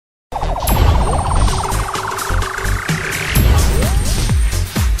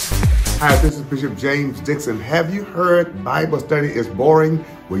Hi, this is Bishop James Dixon. Have you heard Bible study is boring?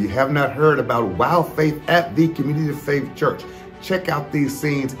 Well, you have not heard about Wow Faith at the Community of Faith Church. Check out these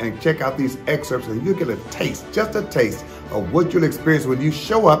scenes and check out these excerpts and you'll get a taste, just a taste of what you'll experience when you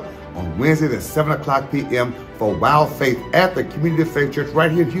show up on Wednesday at 7 o'clock p.m. for Wow Faith at the Community of Faith Church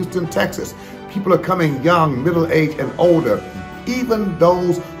right here in Houston, Texas. People are coming young, middle-aged, and older. Even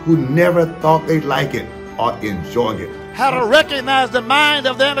those who never thought they'd like it are enjoying it. How to recognize the mind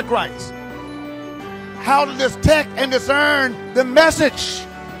of the Antichrist. How to detect and discern the message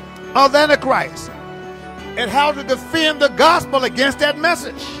of the Antichrist. And how to defend the gospel against that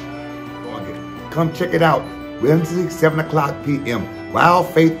message. Come check it out. Wednesday, 7 o'clock p.m. Wow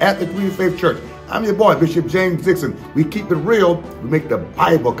Faith at the Community of Faith Church. I'm your boy, Bishop James Dixon. We keep it real. We make the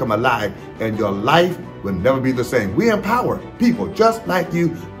Bible come alive. And your life will never be the same. We empower people just like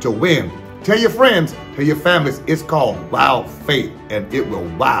you to win. Tell your friends, tell your families, it's called Wow Faith, and it will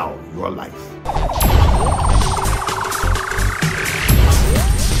wow your life.